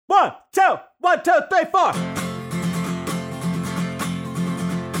1, 2, 1, 2, 3, 4.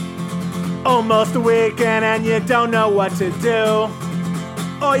 Almost a weekend and you don't know what to do.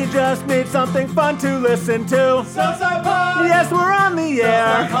 Or you just need something fun to listen to. Southside Pod! Yes, we're on the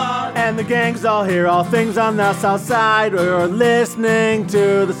air. Pod. And the gang's all here, all things on the South Side. You're listening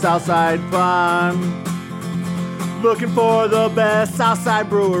to the Southside Pod. Looking for the best Southside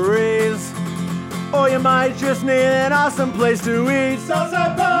breweries. Or you might just need an awesome place to eat.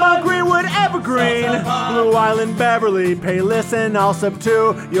 Southside Pod! Mount Greenwood, Evergreen, Southside Pod. Blue Island, Beverly, Payless, and Allsup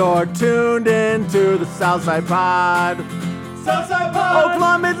too. You're tuned into the Southside Pod. Southside Pod!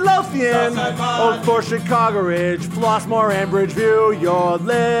 Oakland, Midlothian, Southside Pod. Oak Forest, Chicago Ridge, Flossmoor, and Bridgeview. You're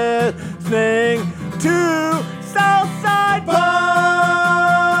listening to Southside Pod.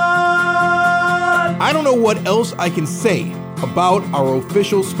 I don't know what else I can say about our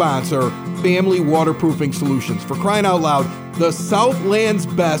official sponsor, Family Waterproofing Solutions. For crying out loud, the Southland's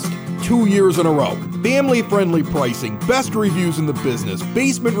best 2 years in a row. Family-friendly pricing, best reviews in the business,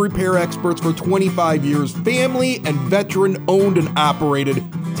 basement repair experts for 25 years, family and veteran owned and operated.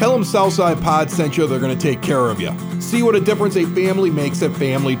 Tell them Southside Pod sent you, they're going to take care of you. See what a difference a family makes at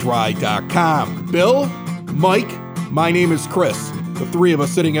FamilyDry.com. Bill, Mike, my name is Chris. The three of us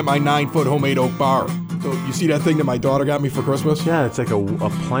sitting at my 9-foot homemade oak bar. So you see that thing that my daughter got me for Christmas? Yeah, it's like a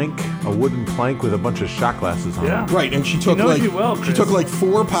wooden plank with a bunch of shot glasses on it. Right, and she took knows like you well, she Chris. took like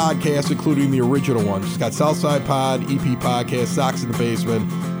 4 podcasts, including the original one. She's got Southside Pod, EP Podcast, Socks in the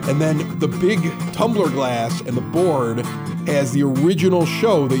Basement, and then the big tumbler glass and the board has the original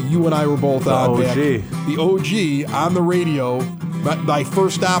show that you and I were both on. OG. Back, the OG on the radio. My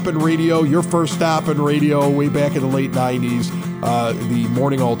first stop in radio, your first stop in radio, way back in the late 90s. The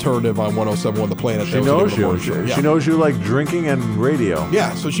morning alternative on 107.1 The Planet. She knows you. She knows you like drinking and radio.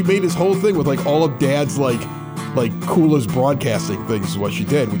 Yeah, so she made this whole thing with like all of Dad's like coolest broadcasting things is what she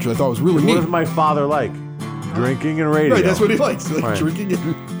did, which I thought was really What neat. is my father like? Drinking and radio. Right, that's what he likes. Like Right. drinking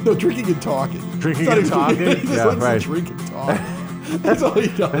and talking. Drinking It's not and even- talking? He just Yeah, likes to right. drink and talk. That's all he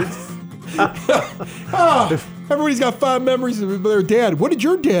does. Everybody's got fond memories of their dad. What did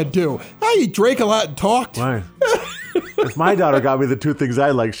your dad do? He drank a lot and talked. Right. If my daughter got me the 2 things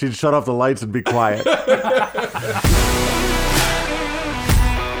I like, she'd shut off the lights and be quiet.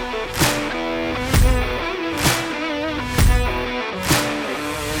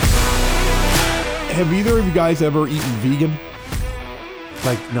 Have either of you guys ever eaten vegan?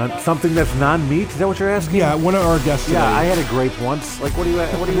 Like something that's non-meat? Is that what you're asking? Yeah, one of our guests today. Yeah, I had a grape once. Like, what do you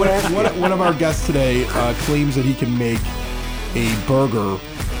asking? One of our guests today claims that he can make a burger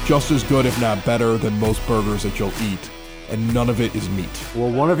just as good, if not better, than most burgers that you'll eat, and none of it is meat.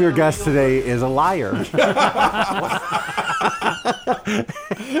 Well, one of your guests today is a liar.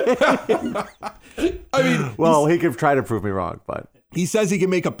 I mean, Well, he could try to prove me wrong, but he says he can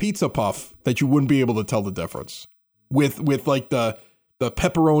make a pizza puff that you wouldn't be able to tell the difference with like the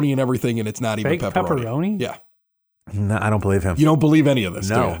pepperoni and everything, and it's not even Fake pepperoni? Yeah, no, I don't believe him. you don't believe any of this,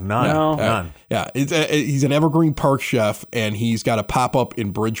 do No, you? none. No. None. Yeah, he's an Evergreen Park chef, and he's got a pop up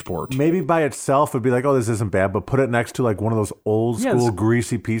in Bridgeport. Maybe by itself would be like, oh, this isn't bad, but put it next to like one of those old Yeah, school it's-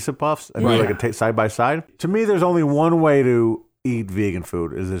 greasy pizza puffs and Right. do like a side by side. To me, there's only one way to eat vegan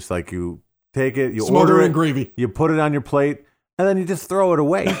food. Is this like you take it, you Smoke order it it, in gravy. you put it on your plate, and then you just throw it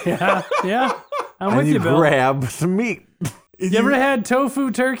away. Yeah. I'm and with you you, Bill. grab some meat. You ever had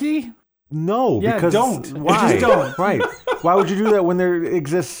tofu turkey? No, Yeah, because don't. Why? Just don't. Right. Why would you do that when there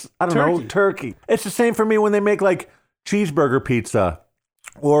exists, I don't know, Turkey. turkey? It's the same for me when they make like cheeseburger pizza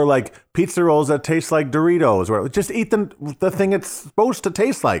or like pizza rolls that taste like Doritos or whatever. Just eat the thing it's supposed to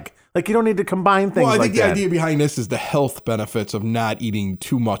taste like. Like you don't need to combine things Well, I like think the that. idea behind this is the health benefits of not eating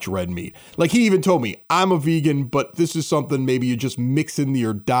too much red meat. Like he even told me, I'm a vegan, but this is something maybe you just mix into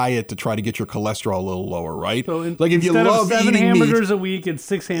your diet to try to get your cholesterol a little lower, right? So like if you instead love of 7 eating hamburgers meat, a week, it's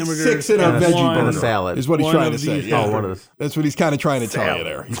 6 hamburgers. 6 in a and veggie one burger and a salad. is what he's One trying to of say. these. Yeah. Oh, one of those. That's what he's kind of trying to tell you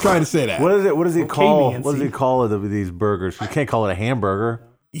there. He's trying to say that. What is it? What does he call? Nancy. What does he call these burgers? You can't call it a hamburger.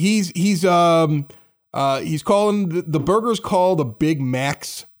 He's calling the burger's called a Big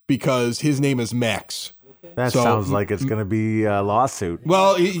Max because his name is Max. That So- sounds like it's going to be a lawsuit.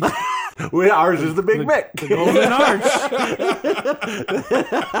 Well, Ours is the Big Mac. The Golden Arch.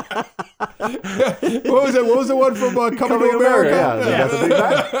 what was it? What was the one from Coming to America? Yeah, they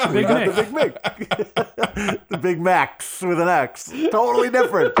got the Big Mac. Big We got Mac. the Big Mac. The Big Macs with an X. Totally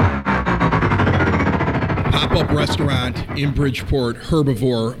different. Pop-up restaurant in Bridgeport,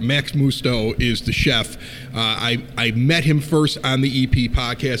 Herbivore. Max Musto is the chef. I met him first on the EP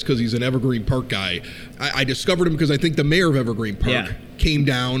podcast because he's an Evergreen Park guy. I discovered him because I think the mayor of Evergreen Park came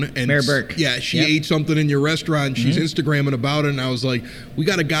down and Mayor Burke. Yeah, she Yep. ate something in your restaurant. She's Instagramming about it, and I was like, we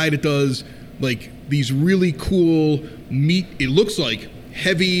got a guy that does like these really cool meat. It looks like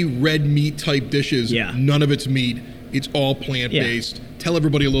heavy red meat type dishes. Yeah. None of it's meat. It's all plant based. Tell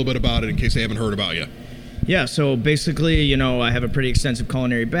everybody a little bit about it in case they haven't heard about you. Yeah, so basically, you know, I have a pretty extensive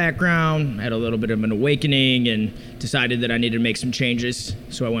culinary background, had a little bit of an awakening, and decided that I needed to make some changes.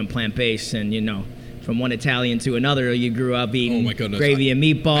 So I went plant-based, and, you know, from one Italian to another, you grew up eating my goodness. gravy and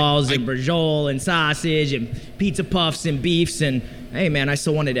meatballs and brajol and sausage and pizza puffs and beefs. And, hey, man, I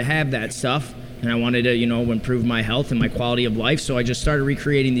still wanted to have that stuff. And I wanted to, you know, improve my health and my quality of life. So I just started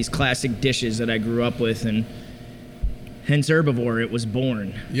recreating these classic dishes that I grew up with, and hence Herbivore, it was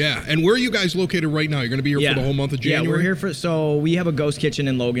born. Yeah, and where are you guys located right now? You're going to be here for the whole month of January? Yeah, we're here so we have a ghost kitchen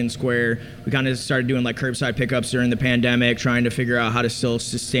in Logan Square. We kind of started doing like curbside pickups during the pandemic, trying to figure out how to still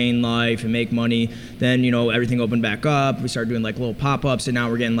sustain life and make money. Then, you know, everything opened back up. We started doing like little pop-ups, and now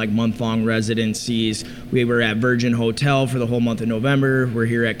we're getting like month-long residencies. We were at Virgin Hotel for the whole month of November. We're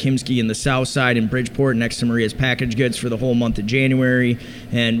here at Kimsky in the South Side in Bridgeport next to Maria's Package Goods for the whole month of January.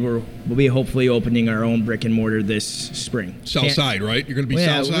 And we'll be hopefully opening our own brick and mortar this spring. South Side, right? You're going to be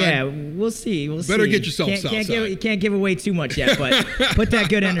South Side? Yeah, we'll see. Better get yourself South Side. You can't give away too much yet, but put that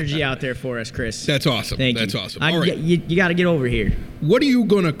good energy out there for us, Chris. That's awesome. Thank you. That's awesome. All right. You got to get over here. What are you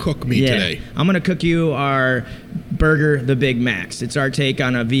going to cook me today? I'm going to cook you our burger, the Big Macs. It's our take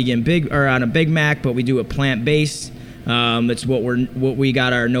on a on a Big Mac, but we do it plant-based. It's what we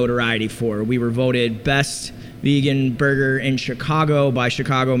got our notoriety for. We were voted best vegan burger in Chicago by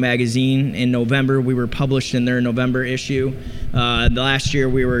Chicago Magazine in November. We were published in their November issue. The last year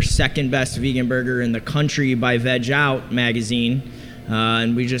we were second best vegan burger in the country by Veg Out magazine.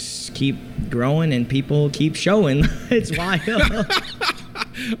 And we just keep growing and people keep showing. It's wild.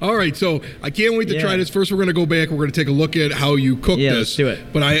 All right, so I can't wait to try this. First, we're going to go back. We're going to take a look at how you cook this. Let's do it.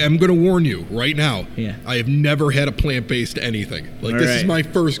 But I am going to warn you right now. Yeah. I have never had a plant-based anything. Like, this is my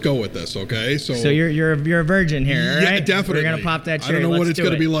first go at this, okay? So you're a virgin here, all right? Yeah, definitely. We're going to pop that cherry. I don't know what Let's it's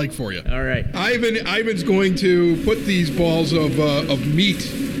going to be like for you. All right. Ivan's going to put these balls of meat,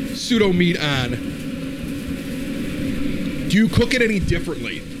 pseudo meat on. Do you cook it any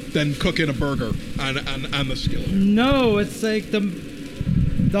differently than cooking a burger on the skillet? No, it's like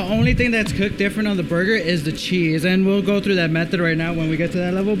the only thing that's cooked different on the burger is the cheese, and we'll go through that method right now when we get to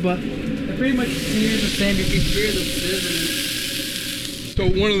that level, but it pretty much sears the same. You can sear the sizzling. So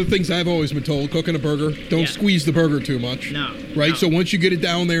one of the things I've always been told, cooking a burger, don't squeeze the burger too much. No. Right? No. So once you get it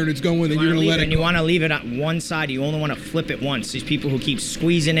down there and it's going, then you're going to let it go. You want to leave it on one side. You only want to flip it once. These people who keep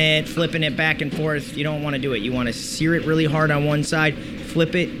squeezing it, flipping it back and forth, you don't want to do it. You want to sear it really hard on one side,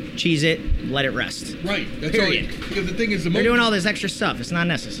 flip it, cheese it, let it rest. Right. That's Period. all. Because the thing is, They're doing all this extra stuff. It's not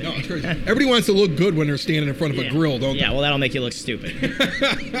necessary. No, it's crazy. Everybody wants to look good when they're standing in front of a grill, don't they? Yeah, well, that'll make you look stupid.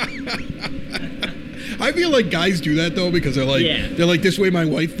 I feel like guys do that though because they're like this way my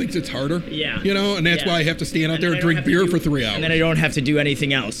wife thinks it's harder. Yeah. You know, and that's why I have to stand out there and drink beer for 3 hours. And then I don't have to do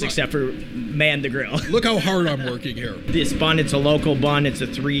anything else except for man the grill. Look how hard I'm working here. This bun, it's a local bun. It's a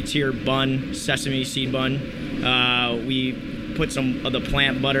 3-tier bun, sesame seed bun. We put some of the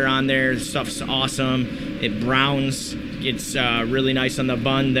plant butter on there. The stuff's awesome. It browns. It's really nice on the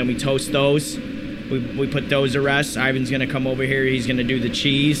bun. Then we toast those. We put those to rest. Ivan's going to come over here. He's going to do the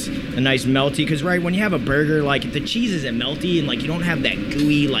cheese, a nice melty. Because, right, when you have a burger, like, if the cheese isn't melty and, like, you don't have that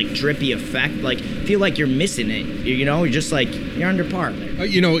gooey, like, drippy effect, like, feel like you're missing it. You know, you're just, like, you're under par.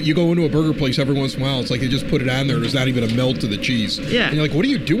 You know, you go into a burger place every once in a while, it's like they just put it on there. There's not even a melt to the cheese. Yeah. And you're like, what are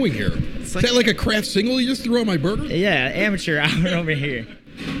you doing here? Is that like a Kraft single you just threw on my burger? Yeah, amateur hour over here.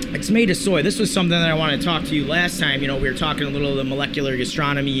 It's made of soy. This was something that I wanted to talk to you last time. You know, we were talking a little of the molecular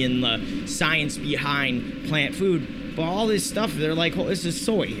gastronomy and the science behind plant food. But all this stuff, they're like, oh, this is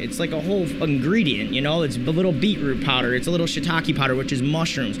soy. It's like a whole ingredient, you know? It's a little beetroot powder. It's a little shiitake powder, which is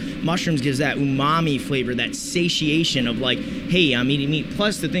mushrooms. Mushrooms gives that umami flavor, that satiation of like, hey, I'm eating meat.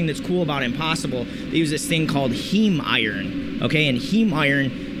 Plus, the thing that's cool about Impossible, they use this thing called heme iron, okay? And heme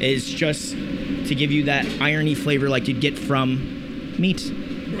iron is just to give you that irony flavor like you'd get from meat.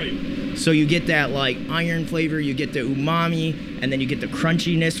 Right. So you get that like iron flavor, you get the umami, and then you get the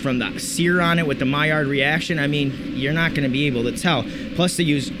crunchiness from the sear on it with the Maillard reaction. I mean, you're not going to be able to tell. Plus they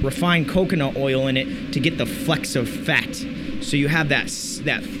use refined coconut oil in it to get the flecks of fat. So you have that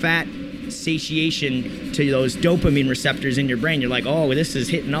fat satiation to those dopamine receptors in your brain. You're like, oh, this is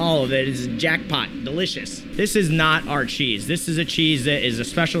hitting all of it. It's jackpot. Delicious. This is not our cheese. This is a cheese that is a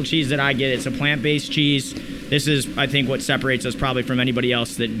special cheese that I get. It's a plant-based cheese. This is, I think, what separates us probably from anybody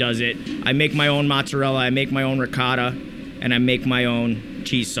else that does it. I make my own mozzarella, I make my own ricotta, and I make my own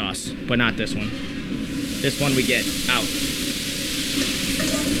cheese sauce, but not this one. This one we get out.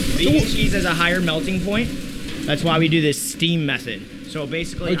 Vegan cheese has a higher melting point. That's why we do this steam method. So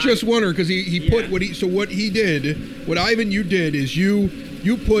basically, I just wonder because he put what he did, what Ivan you did is you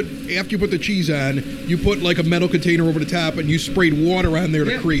put after you put the cheese on, you put like a metal container over the top and you sprayed water on there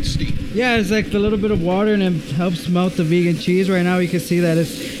to create steam. Yeah, it's like a little bit of water and it helps melt the vegan cheese. Right now you can see that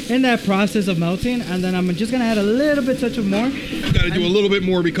it's in that process of melting, and then I'm just gonna add a little bit touch of more. You got to do a little bit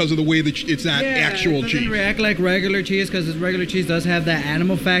more because of the way that it's not actual it doesn't cheese. react like regular cheese because regular cheese does have that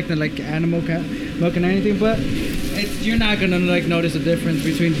animal fact and like animal milk and anything, but you're not gonna like notice a difference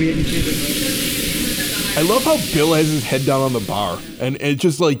between vegan cheese and regular. I love how Bill has his head down on the bar, and it's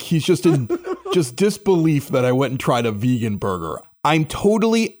just like he's just in just disbelief that I went and tried a vegan burger. I'm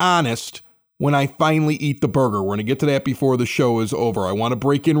totally honest when I finally eat the burger. We're going to get to that before the show is over. I want to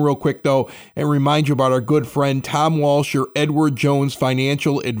break in real quick, though, and remind you about our good friend Tom Walsh, your Edward Jones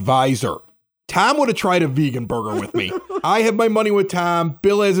financial advisor. Tom would have tried a vegan burger with me. I have my money with Tom.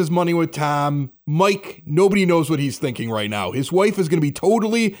 Bill has his money with Tom. Mike, nobody knows what he's thinking right now. His wife is going to be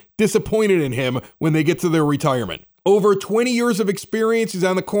totally disappointed in him when they get to their retirement. Over 20 years of experience. He's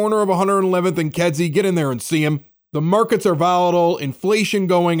on the corner of 111th and Kedzie. Get in there and see him. The markets are volatile, inflation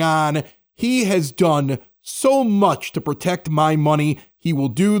going on. He has done so much to protect my money. He will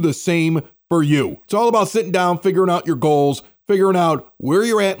do the same for you. It's all about sitting down, figuring out your goals, figuring out where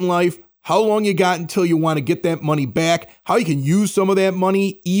you're at in life, how long you got until you want to get that money back, how you can use some of that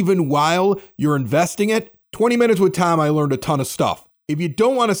money even while you're investing it. 20 minutes with Tom, I learned a ton of stuff. If you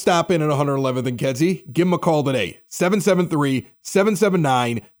don't want to stop in at 111th and Kedzie, give him a call today,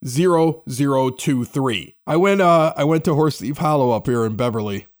 773-779-0023. I went to Horse Thief Hollow up here in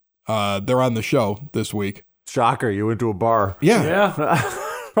Beverly. They're on the show this week. Shocker, you went to a bar. Yeah.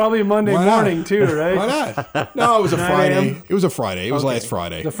 Probably Monday morning too, right? Why not? No, it was a Friday. It was a Friday. It was last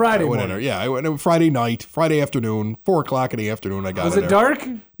Friday. The Friday I went in morning. there. Yeah, I went Friday night, Friday afternoon, 4 o'clock in the afternoon. I got Was in it there. dark?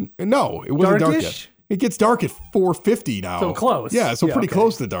 No, it wasn't dark Darkish? yet. It gets dark at 4:50 now. So close. Yeah, so Yeah, pretty okay.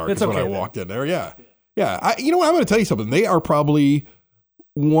 close to dark It's is when I okay then. walked in there. Yeah. Yeah. You know what? I'm going to tell you something. They are probably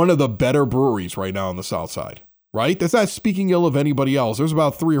one of the better breweries right now on the South Side. Right? That's not speaking ill of anybody else. There's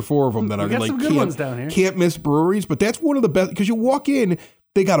about 3 or 4 of them that We are got like some good ones down here. can't miss breweries, but that's one of the best because you walk in,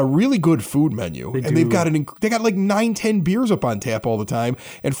 they got a really good food menu, and they've got they got like 9-10 beers up on tap all the time,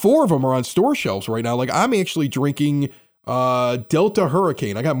 and 4 of them are on store shelves right now. Like I'm actually drinking Delta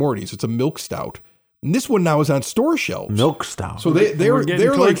Hurricane. I got more of these. It's a milk stout. And this one now is on store shelves. Milk stout. So they're We're getting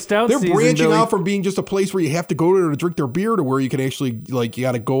like towards stout they're season, branching Billy. out from being just a place where you have to go there to drink their beer to where you can actually like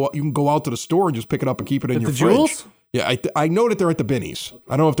you can go out to the store and just pick it up and keep it in At your the fridge. Jewels? Yeah, I know that they're at the Binnies.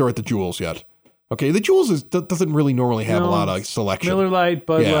 I don't know if they're at the Jewels yet. Okay, the Jewels doesn't really normally have a lot of selection. Miller Lite,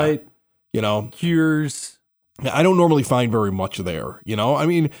 Bud Yeah. Light, You know, Coors. I don't normally find very much there. You know, I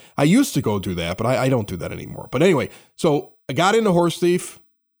mean, I used to go do that, but I don't do that anymore. But anyway, so I got into Horse Thief,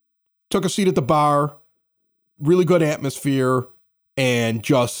 took a seat at the bar, really good atmosphere, and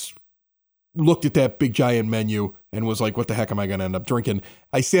just looked at that big giant menu and was like, what the heck am I going to end up drinking?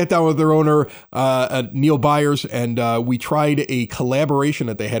 I sat down with their owner, Neil Byers, and we tried a collaboration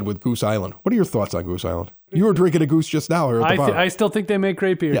that they had with Goose Island. What are your thoughts on Goose Island? You were drinking a Goose just now here at the bar. I still think they make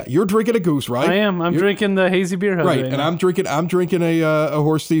great beer. Yeah, you're drinking a Goose, right? I am. I'm drinking the Hazy Beer Hug. Right, and now. I'm drinking a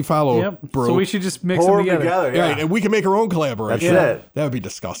Horse Thief Hollow Yep. brew. So we should just mix Pour them them together. together. Yeah. Right, and we can make our own collaboration. That's it. That would be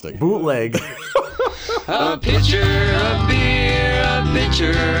disgusting. Bootleg. A pitcher of beer, a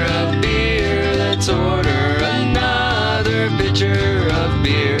pitcher of beer. Let's order another pitcher of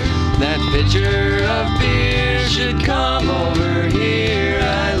beer. That pitcher of beer should come over here.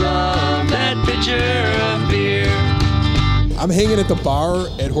 I love that pitcher of beer. I'm hanging at the bar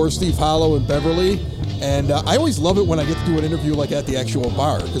at Horse Thief Hollow in Beverly, and I always love it when I get to do an interview like at the actual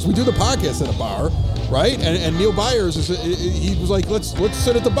bar, because we do the podcast at a bar, right? And Neil Byers, he was like, let's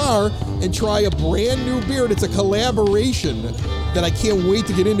sit at the bar and try a brand new beer. And it's a collaboration that I can't wait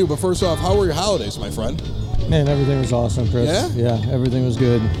to get into. But first off, how were your holidays, my friend? Man, everything was awesome, Chris. Yeah? Yeah, everything was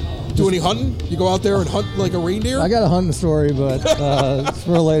good. Do any hunting? You go out there and hunt like a reindeer? I got a hunting story, but it's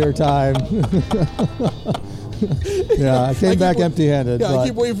for a later time. Yeah, I came back empty-handed. Yeah, I but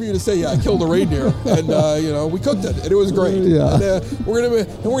keep waiting for you to say, yeah, I killed a reindeer, and we cooked it, and it was great. Yeah. And, we're gonna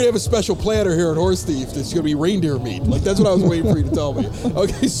have a special platter here at Horse Thief that's gonna be reindeer meat. Like that's what I was waiting for you to tell me.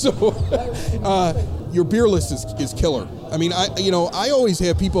 Okay, so your beer list is killer. I mean, I always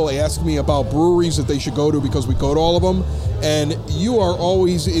have people ask me about breweries that they should go to because we go to all of them, and you are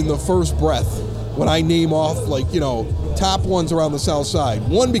always in the first breath when I name off top ones around the South Side.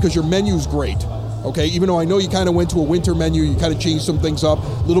 One, because your menu's great. Okay, even though I know you kind of went to a winter menu, you kind of changed some things up,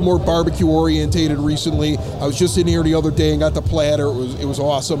 a little more barbecue orientated recently. I was just in here the other day and got the platter. It was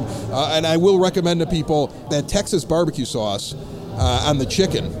awesome. And I will recommend to people that Texas barbecue sauce on the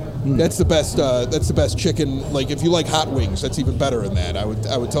chicken That's the best. That's the best chicken. Like if you like hot wings, that's even better than that.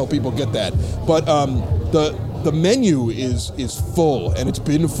 I would tell people get that. But the menu is full, and it's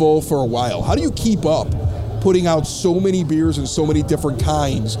been full for a while. How do you keep up putting out so many beers and so many different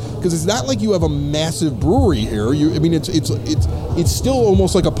kinds? Because it's not like you have a massive brewery here. I mean, it's still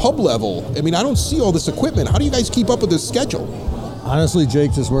almost like a pub level. I mean, I don't see all this equipment. How do you guys keep up with this schedule? Honestly,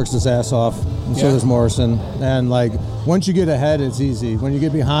 Jake just works his ass off, and so does Morrison. And like once you get ahead, it's easy. When you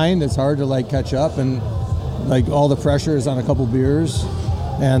get behind, it's hard to like catch up, and like all the pressure is on a couple beers,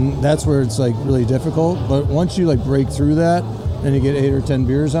 and that's where it's like really difficult. But once you like break through that and you get 8 or 10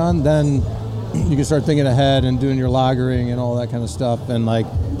 beers on, then you can start thinking ahead and doing your lagering and all that kind of stuff. And like,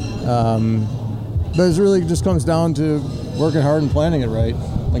 but it really just comes down to working hard and planning it right,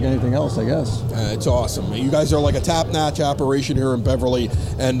 like anything else, I guess. It's awesome. You guys are like a top-notch operation here in Beverly,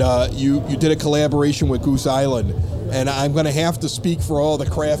 and you did a collaboration with Goose Island, and I'm going to have to speak for all the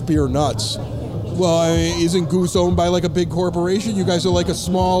craft beer nuts. Well, I mean, isn't Goose owned by like a big corporation? You guys are like a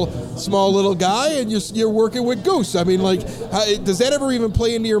small little guy, and you're working with Goose. I mean, like, does that ever even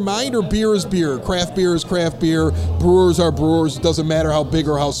play into your mind? Or beer is beer, craft beer is craft beer, brewers are brewers. It doesn't matter how big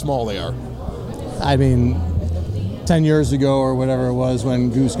or how small they are. I mean, 10 years ago or whatever it was when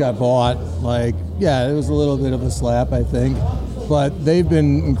Goose got bought, like, yeah, it was a little bit of a slap, I think. But they've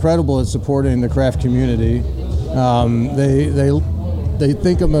been incredible at supporting the craft community. They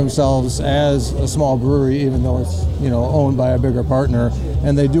think of themselves as a small brewery, even though it's owned by a bigger partner,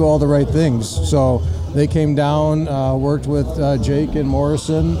 and they do all the right things. So they came down, worked with Jake and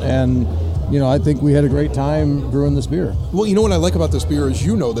Morrison, and I think we had a great time brewing this beer. Well, you know what I like about this beer is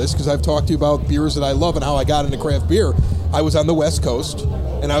this because I've talked to you about beers that I love and how I got into craft beer. I was on the West Coast,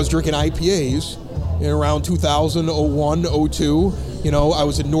 and I was drinking IPAs in around 2001, 02. I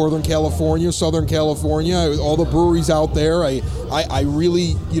was in Northern California, Southern California, all the breweries out there. I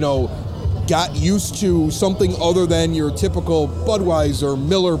really, got used to something other than your typical Budweiser,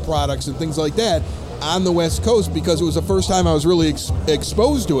 Miller products and things like that on the West Coast, because it was the first time I was really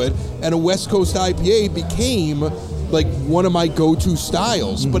exposed to it, and a West Coast IPA became like one of my go-to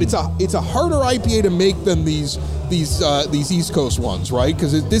styles. But it's a harder IPA to make than these East Coast ones, right?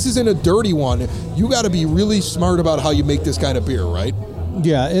 Because this isn't a dirty one. You got to be really smart about how you make this kind of beer, right?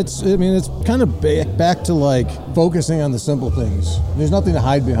 Yeah, it's kind of back to like focusing on the simple things. There's nothing to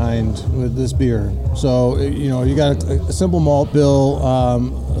hide behind with this beer. So you got a simple malt bill,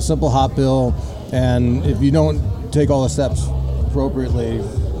 a simple hop bill, and if you don't take all the steps appropriately,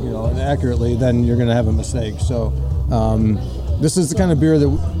 and accurately, then you're going to have a mistake. So this is the kind of beer that,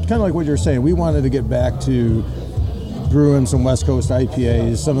 kind of like what you're saying, we wanted to get back to brewing some West Coast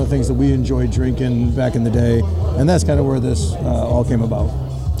IPAs, some of the things that we enjoyed drinking back in the day, and that's kind of where this all came about.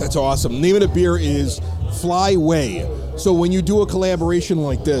 That's awesome. The name of the beer is Flyway. So when you do a collaboration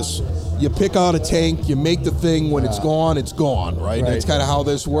like this, you pick out a tank, you make the thing, when it's gone, right? That's kind of how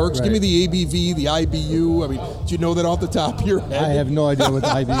this works. Right. Give me the ABV, the IBU. I mean, do you know that off the top of your head? I have no idea what the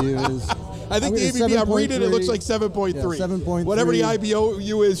IBU is. I think the ABV, I'm reading it looks like 7.3. Yeah, 7.3. Whatever the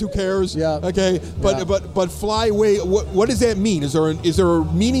IBU is, who cares? Yeah. Okay. But Flyway, what does that mean? Is there a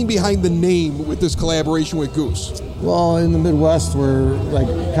meaning behind the name with this collaboration with Goose? Well, in the Midwest, we're like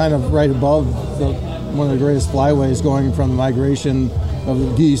kind of right above one of the greatest flyways, going from the migration of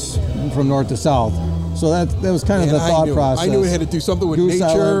the geese from north to south. So that was kind of the thought process. I knew it had to do something with Goose nature.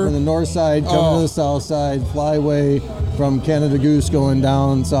 Island from the north side, coming to the south side, Flyway from Canada Goose going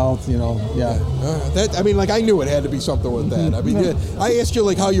down south, I knew it had to be something with that. I mean, I asked you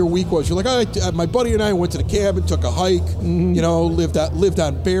like how your week was. You're like, my buddy and I went to the cabin, took a hike, lived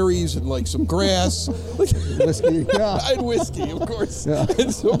on berries and like some grass. Whiskey, yeah. I had whiskey, of course,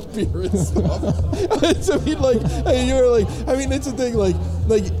 and some beer and stuff. So, it's a thing,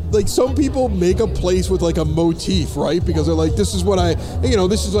 like some people make a place with like a motif, right? Because they're like, this is what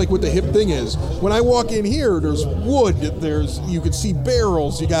this is like what the hip thing is. When I walk in here, there's wood, you can see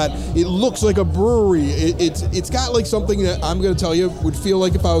barrels, it looks like a brewery. It's got like something that I'm going to tell you would feel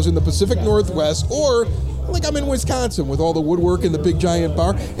like if I was in the Pacific Northwest, or like I'm in Wisconsin with all the woodwork and the big giant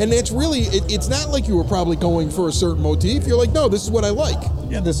bar. And it's really, it's not like you were probably going for a certain motif. You're like, no, this is what I like.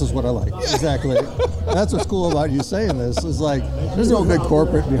 Yeah, this is what I like. Yeah. Exactly. That's what's cool about you saying this, is like, there's no big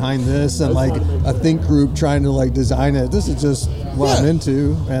corporate behind this and like a think group trying to like design it. This is just what I'm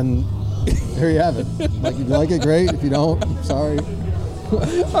into, and here you have it. Like, if you like it, great. If you don't, sorry.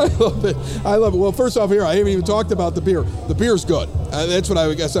 I love it. Well, first off here, I haven't even talked about the beer. The beer's good. That's what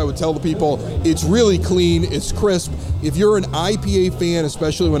I guess I would tell the people. It's really clean. It's crisp. If you're an IPA fan,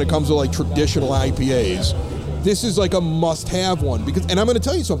 especially when it comes to like traditional IPAs, this is like a must-have one. And I'm going to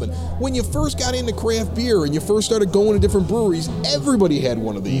tell you something. When you first got into craft beer and you first started going to different breweries, everybody had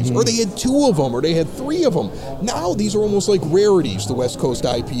one of these, or they had 2 of them, or they had 3 of them. Now these are almost like rarities, the West Coast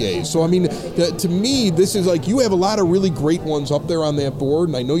IPAs. So I mean, to me, this is like, you have a lot of really great ones up there on that board,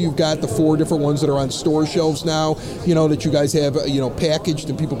 and I know you've got the 4 different ones that are on store shelves now, that you guys have, packaged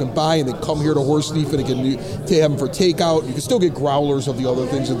and people can buy, and they come here to Horse Thief and they can have them for takeout. You can still get growlers of the other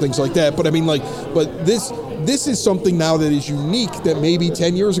things and things like that. But I mean, but this is something now that is unique that maybe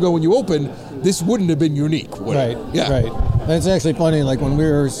 10 years ago when you opened, this wouldn't have been unique. Right. And it's actually funny, like when we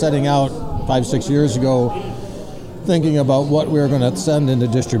were setting out 5-6 years ago, thinking about what we were going to send into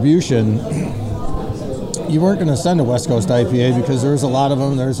distribution, you weren't going to send a West Coast IPA because there was a lot of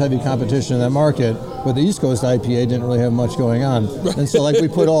them. There's heavy competition in that market, but the East Coast IPA didn't really have much going on. And so we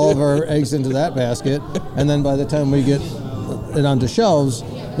put all of our eggs into that basket, and then by the time we get it onto shelves,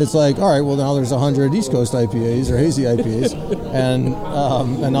 it's like, all right, well now there's 100 East Coast IPAs or hazy IPAs, and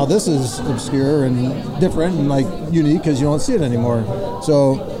now this is obscure and different and unique because you don't see it anymore.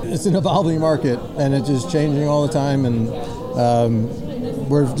 So it's an evolving market, and it's just changing all the time, and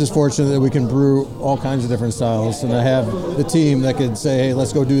we're just fortunate that we can brew all kinds of different styles, and I have the team that could say, hey,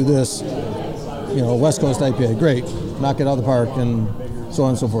 let's go do this, West Coast IPA, great, knock it out of the park, and so on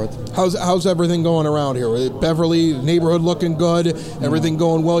and so forth. How's everything going around here? Beverly, neighborhood looking good, everything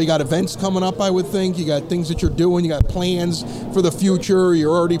going well. You got events coming up, I would think. You got things that you're doing. You got plans for the future.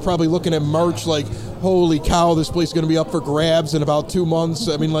 You're already probably looking at March like, holy cow, this place is going to be up for grabs in about 2 months.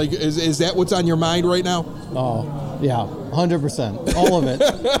 I mean, is that what's on your mind right now? Oh, yeah, 100%. All of it.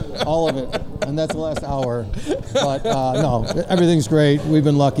 All of it. And that's the last hour. But no, everything's great. We've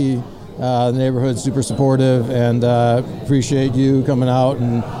been lucky. The neighborhood's super supportive, and appreciate you coming out,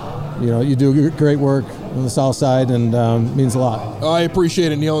 and you do great work on the south side, and means a lot. I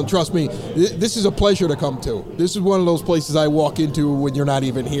appreciate it, Neil, and trust me, this is a pleasure to come to. This is one of those places I walk into when you're not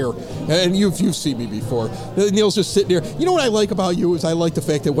even here, and you've seen me before. Neil's just sitting here. You know what I like about you is I like the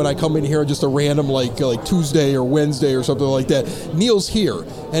fact that when I come in here just a random like Tuesday or Wednesday or something like that, Neil's here,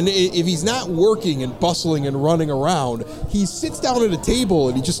 and if he's not working and bustling and running around, he sits down at a table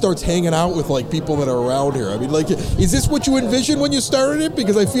and he just starts hanging out with people that are around here. I mean, is this what you envisioned when you started it?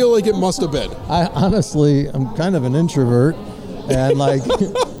 Because I feel like it must have been. I honestly, I'm kind of an introvert, and I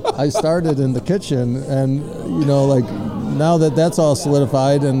started in the kitchen, and now that that's all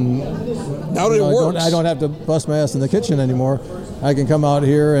solidified, and now that it works, I don't have to bust my ass in the kitchen anymore. I can come out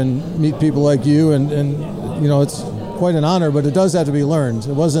here and meet people like you, and it's quite an honor, but it does have to be learned.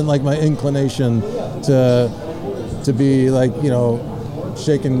 It wasn't like my inclination to be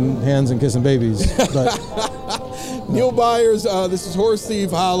shaking hands and kissing babies, but. Neil Byers, this is Horse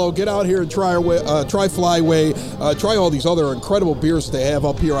Thief Hollow. Get out here and try Flyway. Try all these other incredible beers that they have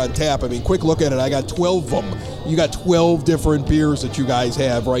up here on tap. I mean, quick look at it. I got 12 of them. You got 12 different beers that you guys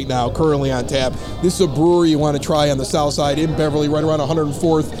have right now currently on tap. This is a brewery you want to try on the south side in Beverly, right around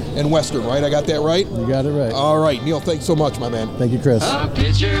 104th and Western, right? I got that right? You got it right. All right, Neil, thanks so much, my man. Thank you, Chris. A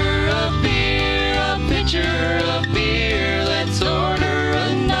pitcher of beer, a pitcher of beer. Let's order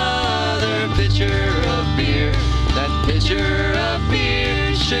another pitcher of beer. That pitcher of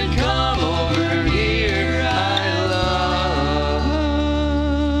beer should come over here. I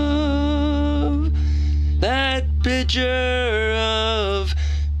love that pitcher of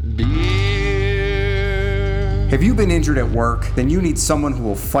beer. Have you been injured at work? Then you need someone who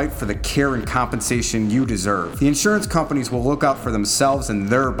will fight for the care and compensation you deserve. The insurance companies will look out for themselves and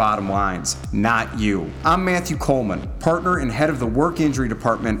their bottom lines, not you. I'm Matthew Coleman, partner and head of the work injury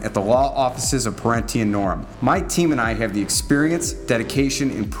department at the law offices of Parenti and Norm. My team and I have the experience,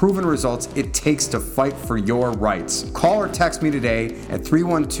 dedication, and proven results it takes to fight for your rights. Call or text me today at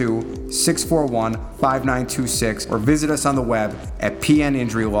 312-641-5926 or visit us on the web at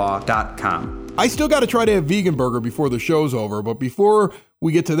pninjurylaw.com. I still got to try to have vegan burger before the show's over, but before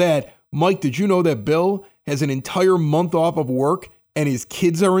we get to that, Mike, did you know that Bill has an entire month off of work and his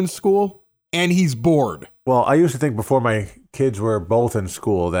kids are in school and he's bored? Well, I used to think before my kids were both in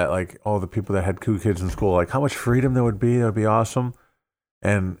school that all the people that had 2 kids in school, how much freedom there would be. That would be awesome.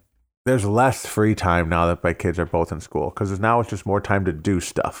 And there's less free time now that my kids are both in school because now it's just more time to do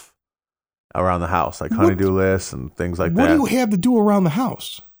stuff around the house, like honey-do lists and things like that. What do you have to do around the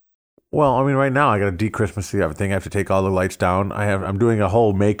house? Well, I mean, right now I got to de-Christmas everything. I have to take all the lights down. I'm doing a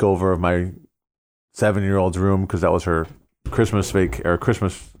whole makeover of my 7-year-old's room because that was her Christmas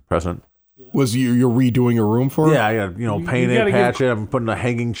present. Was you're redoing a room for her? Yeah, I got paint it, patch it. I'm putting a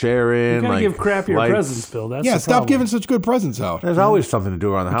hanging chair in. You gotta give crappier presents, Bill. That's the stop giving such good presents out. There's always something to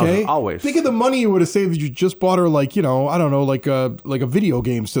do around the house. Okay? Always. Think of the money you would have saved if you just bought her I don't know, like a video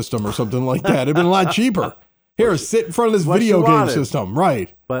game system or something like that. It'd been a lot cheaper. Here, sit in front of this What video she game wanted. system.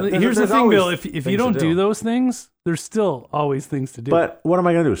 Right. But Here's the there's thing, Bill. always If things you don't to do those things, there's still always things to do. But what am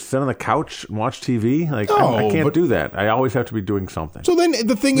I going to do? Sit on the couch and watch TV? Like No, I can't but- do that. I always have to be doing something. So then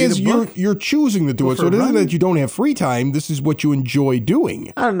the thing Read is, a book. you're choosing to do Go it. for So it a isn't run. that you don't have free time. This is what you enjoy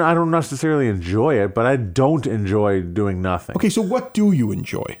doing. I don't necessarily enjoy it, but I don't enjoy doing nothing. Okay, so what do you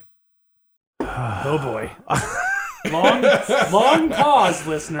enjoy? oh boy, long pause,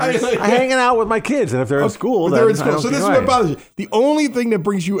 listeners. I'm hanging out with my kids, and if they're in school, They're in then I school. don't So see this is why. what bothers you. The only thing that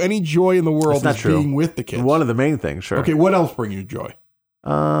brings you any joy in the world That's not is true. being with the kids. One of the main things, sure. Okay, what else brings you joy?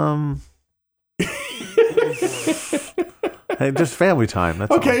 Hey, just family time.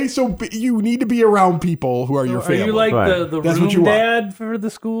 That's Okay, so you need to be around people who are your Are family. you like Right. the That's what room you want. dad for the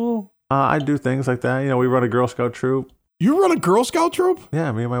school? all. I do things like that. You know, we run a Girl Scout troop. You run a Girl Scout troop?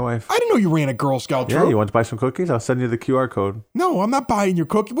 Yeah, me and my wife. I didn't know you ran a Girl Scout Yeah, troop. you want to buy some cookies? I'll send you the QR code. No, I'm not buying your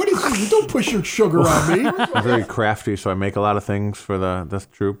cookie. What is this? Don't push your sugar on me. I'm very crafty, so I make a lot of things for the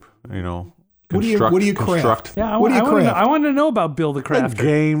troop. You know, What do you craft? construct Yeah, What do you craft? I want to know about Bill the like Crafter.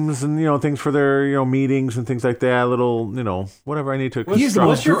 games and things for their meetings and things like that. Little whatever I need to. He's the construct.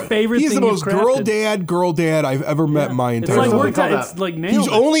 What's your most favorite He's the thing most you've crafted? girl dad I've ever met in my It's entire like life. worked out. It's like nailed He's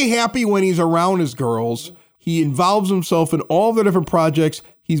it. only happy when he's around his girls. He involves himself in all the different projects.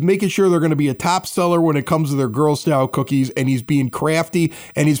 He's making sure they're going to be a top seller when it comes to their Girl Scout cookies, and he's being crafty.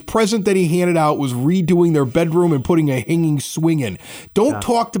 And his present that he handed out was redoing their bedroom and putting a hanging swing in. Don't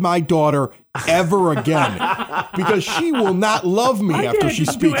talk to my daughter ever again, because she will not love me after she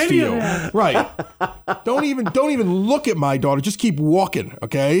didn't do speaks to any you. of that. Right? Don't even look at my daughter. Just keep walking,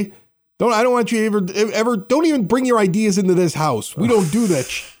 okay? I don't want you ever. Don't even bring your ideas into this house. We don't do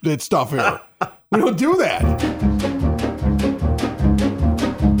that stuff here. We don't do that.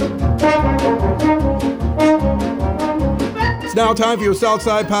 It's now time for your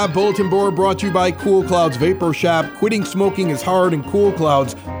Southside Pod Bulletin Board, brought to you by Cool Clouds Vapor Shop. Quitting smoking is hard, and Cool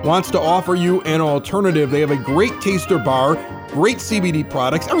Clouds wants to offer you an alternative. They have a great taster bar, great CBD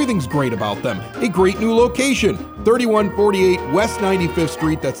products. Everything's great about them. A great new location, 3148 West 95th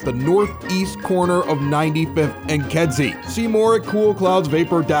Street. That's the northeast corner of 95th and Kedzie. See more at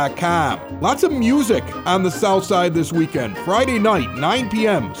coolcloudsvapor.com. Lots of music on the South Side this weekend. Friday night, 9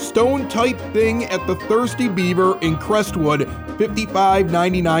 p.m., Stone Type Thing at the Thirsty Beaver in Crestwood,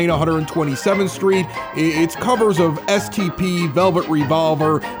 5599 127th Street. It's covers of STP, Velvet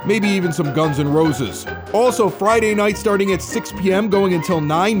Revolver, maybe even some Guns N' Roses. Also, Friday night starting at 6 p.m. going until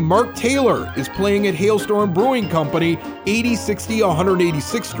 9, Mark Taylor is playing at Hailstorm Brewing Company, 8060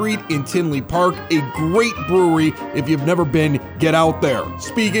 186th Street in Tinley Park. A great brewery. If you've never been, get out there.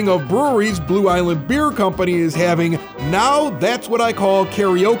 Speaking of breweries, Blue Island Beer Company is having Now That's What I Call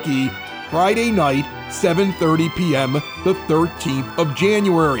Karaoke, Friday night, 7:30 p.m., the 13th of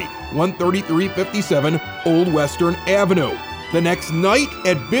January, 13357 Old Western Avenue. The next night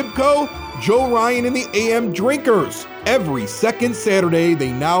at Bibco, Joe Ryan and the AM Drinkers. Every second Saturday,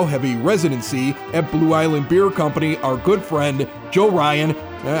 they now have a residency at Blue Island Beer Company. Our good friend, Joe Ryan.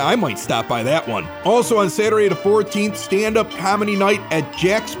 I might stop by that one. Also on Saturday the 14th, stand-up comedy night at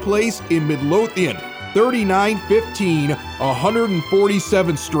Jack's Place in Midlothian, 3915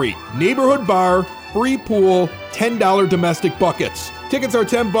 147th Street. Neighborhood bar, free pool, $10 domestic buckets. Tickets are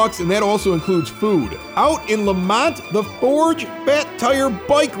 $10, and that also includes food. Out in Lamont, the Forge Fat Tire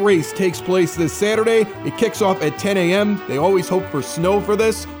Bike Race takes place this Saturday. It kicks off at 10 a.m. They always hope for snow for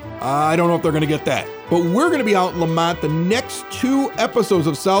this. I don't know if they're going to get that. But we're going to be out in Lamont the next 2 episodes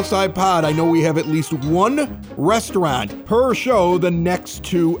of Southside Pod. I know we have at least one restaurant per show the next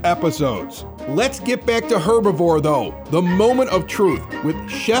 2 episodes. Let's get back to Herbivore, though. The moment of truth with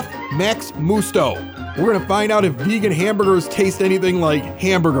Chef Max Musto. We're going to find out if vegan hamburgers taste anything like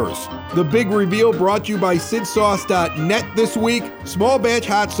hamburgers. The big reveal brought to you by SidSauce.net this week. Small batch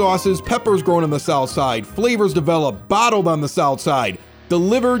hot sauces, peppers grown on the South Side, flavors developed, bottled on the South Side,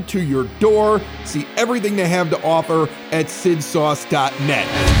 delivered to your door. See everything they have to offer at SidSauce.net.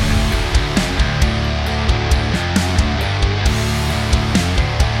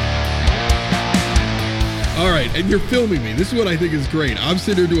 All right, and you're filming me. This is what I think is great. I'm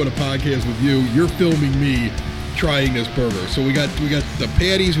sitting here doing a podcast with you. You're filming me trying this burger. So we got the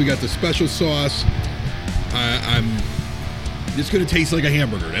patties, we got the special sauce. It's going to taste like a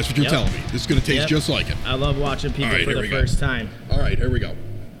hamburger. That's what you're telling me. This is going to taste just like it. I love watching people All right, for here the we go. first time. All right, here we go.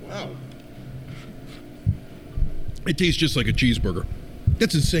 Wow. It tastes just like a cheeseburger.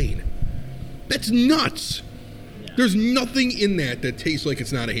 That's insane. That's nuts. Yeah. There's nothing in that tastes like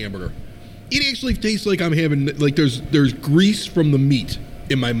it's not a hamburger. It actually tastes like I'm having, like there's grease from the meat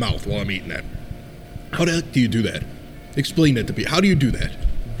in my mouth while I'm eating that. How the heck do you do that? Explain that to me. How do you do that?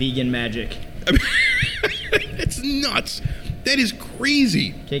 Vegan magic. That's nuts. That is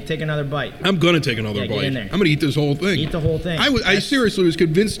crazy. Okay, take another bite. I'm going to take another bite. Get in there. I'm going to eat this whole thing. Eat the whole thing. I seriously was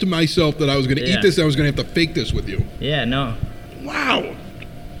convinced to myself that I was going to eat this and I was going to have to fake this with you. Yeah, no. Wow.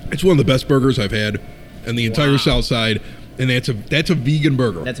 It's one of the best burgers I've had in the entire South Side, and that's a vegan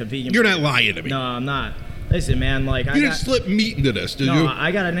burger. That's a vegan You're burger. not lying to me. No, I'm not. Listen, man, like you didn't slip meat into this, did you? No,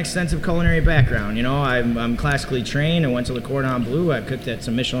 I got an extensive culinary background. You know, I'm classically trained. I went to Le Cordon Bleu. I cooked at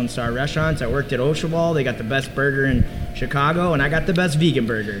some Michelin star restaurants. I worked at Ocean. They got the best burger in Chicago, and I got the best vegan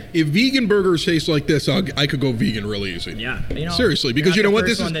burger. If vegan burgers taste like this, I could go vegan really easy. Yeah, you know, seriously, because you know what,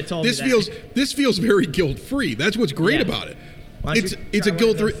 this feels very guilt free. That's what's great about it. It's a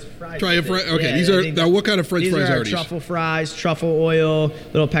guilt free. Try a fry. Okay, now what kind of French fries are these? Truffle fries, truffle oil,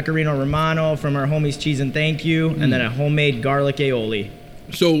 little pecorino romano from our homies Cheese and Thank You, and then a homemade garlic aioli.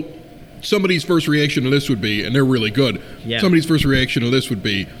 So somebody's first reaction to this would be, and they're really good. Yeah. Somebody's first reaction to this would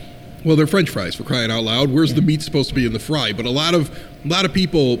be, well, they're French fries, for crying out loud. Where's the meat supposed to be in the fry? But a lot of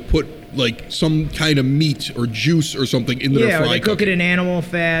people put like some kind of meat or juice or something in their fry. Yeah, they cook it in animal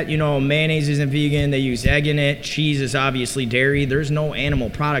fat. You know, mayonnaise isn't vegan. They use egg in it. Cheese is obviously dairy. There's no animal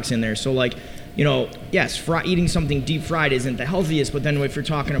products in there. So like, you know, yes, eating something deep fried isn't the healthiest, but then if you're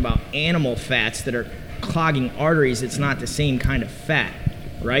talking about animal fats that are clogging arteries, it's not the same kind of fat,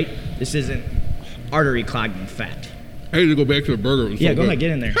 right? This isn't artery clogging fat. I need to go back to the burger. Yeah, go ahead,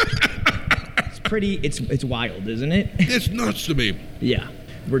 get in there. It's wild, isn't it? It's nuts to me. Yeah.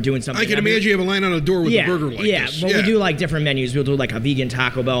 We're doing something. I can imagine you have a line on a door with a burger like this. Well, we do like different menus. We'll do like a vegan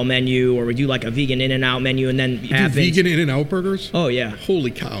Taco Bell menu, or we do like a vegan In-N-Out menu, and then you do vegan In-N-Out burgers? Oh yeah.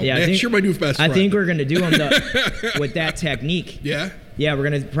 Holy cow! Yeah, that's my new best friend. I think we're gonna do them with that technique. Yeah. Yeah, we're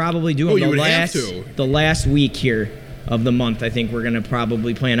gonna probably do them the last week here of the month. I think we're gonna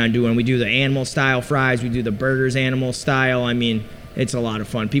probably plan on doing. We do the animal style fries. We do the burgers animal style. I mean, it's a lot of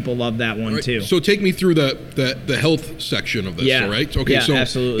fun. People love that one too. So take me through the health section of this, all right? Okay, so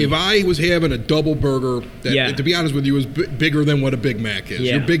absolutely. If I was having a double burger that, to be honest with you, is bigger than what a Big Mac is.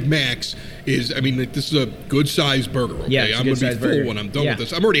 Yeah. Your Big Macs is, I mean, this is a good-sized burger, okay? Yeah, I'm going to be full when I'm done with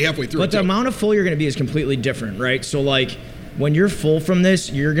this. I'm already halfway through But the amount of full you're going to be is completely different, right? So, like, when you're full from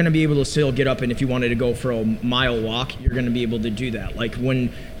this, you're going to be able to still get up, and if you wanted to go for a mile walk, you're going to be able to do that. Like,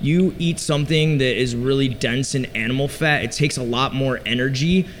 when you eat something that is really dense in animal fat, it takes a lot more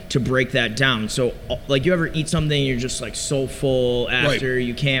energy to break that down. So, like, you ever eat something and you're just, like, so full after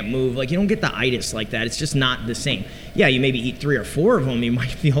you can't move? Like, you don't get the itis like that. It's just not the same. Yeah, you maybe eat 3 or 4 of them, you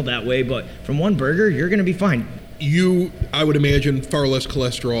might feel that way, but from one burger, you're going to be fine. I would imagine, far less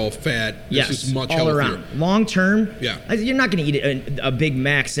cholesterol, fat. This is much all healthier. Around. Long term, yeah. You're not going to eat a Big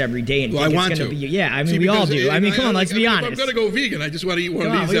Macs every day and think it's going to be. Yeah, I mean, we all do. I mean, come on, let's be honest. I'm going to go vegan. I just want to eat one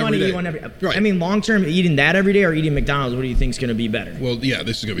of these every day. Right. I mean, long term, eating that every day or eating McDonald's, what do you think is going to be better? Well, yeah,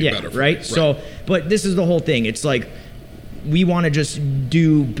 this is going to be better. Right? So, but this is the whole thing. It's like we want to just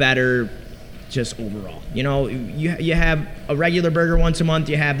do better. Just overall, you know, you have a regular burger once a month.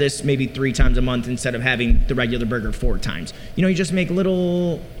 You have this maybe 3 times a month instead of having the regular burger 4 times. You know, you just make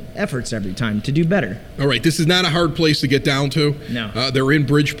little efforts every time to do better. All right, this is not a hard place to get down to. No. They're in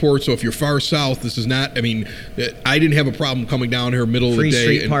Bridgeport, so if you're far south, this is not, I mean, I didn't have a problem coming down here middle of the day.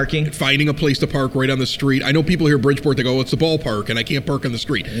 Free street parking. Finding a place to park right on the street. I know people here in Bridgeport, they go, it's the ballpark, and I can't park on the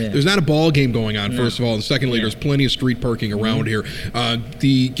street. Yeah. There's not a ball game going on, first of all, and secondly, there's plenty of street parking around here.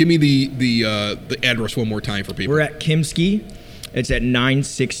 Give me the address one more time for people. We're at Kimski. It's at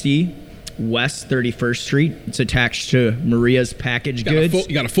 960 West 31st Street. It's attached to Maria's Packaged Goods.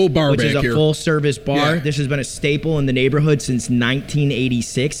 You got a full bar back here. Which is a full-service bar. Yeah. This has been a staple in the neighborhood since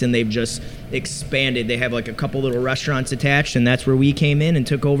 1986, and they've just expanded. They have like a couple little restaurants attached, and that's where we came in and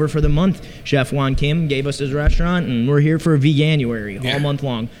took over for the month. Chef Juan Kim gave us his restaurant, and we're here for Veganuary all month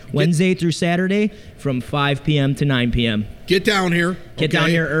long. Wednesday through Saturday from 5 p.m. to 9 p.m. Get down here. Get down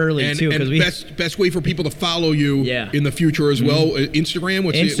here early, too. And best way for people to follow you in the future as well. Instagram?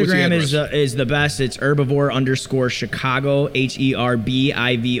 What's the address? is the best. It's herbivore_Chicago,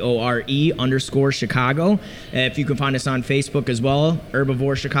 HERBIVORE_Chicago. If you can find us on Facebook as well,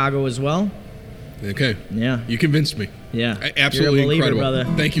 Herbivore Chicago as well. Okay. Yeah. You convinced me. Yeah. Absolutely You're a believer, incredible.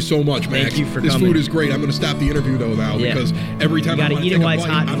 Brother. Thank you so much, Max. Thank you for this coming. Food is great. I'm going to stop the interview though now because every time I want to take a bite,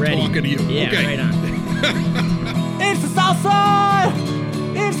 I'm talking to you. Yeah, okay. right on. It's the Southside!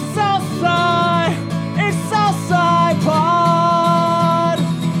 It's the Southside! It's the Southside Pod!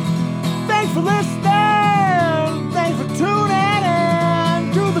 Thanks for listening! Thanks for tuning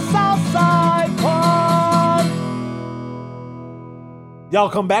in to the Southside Pod! Y'all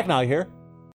come back now, you hear?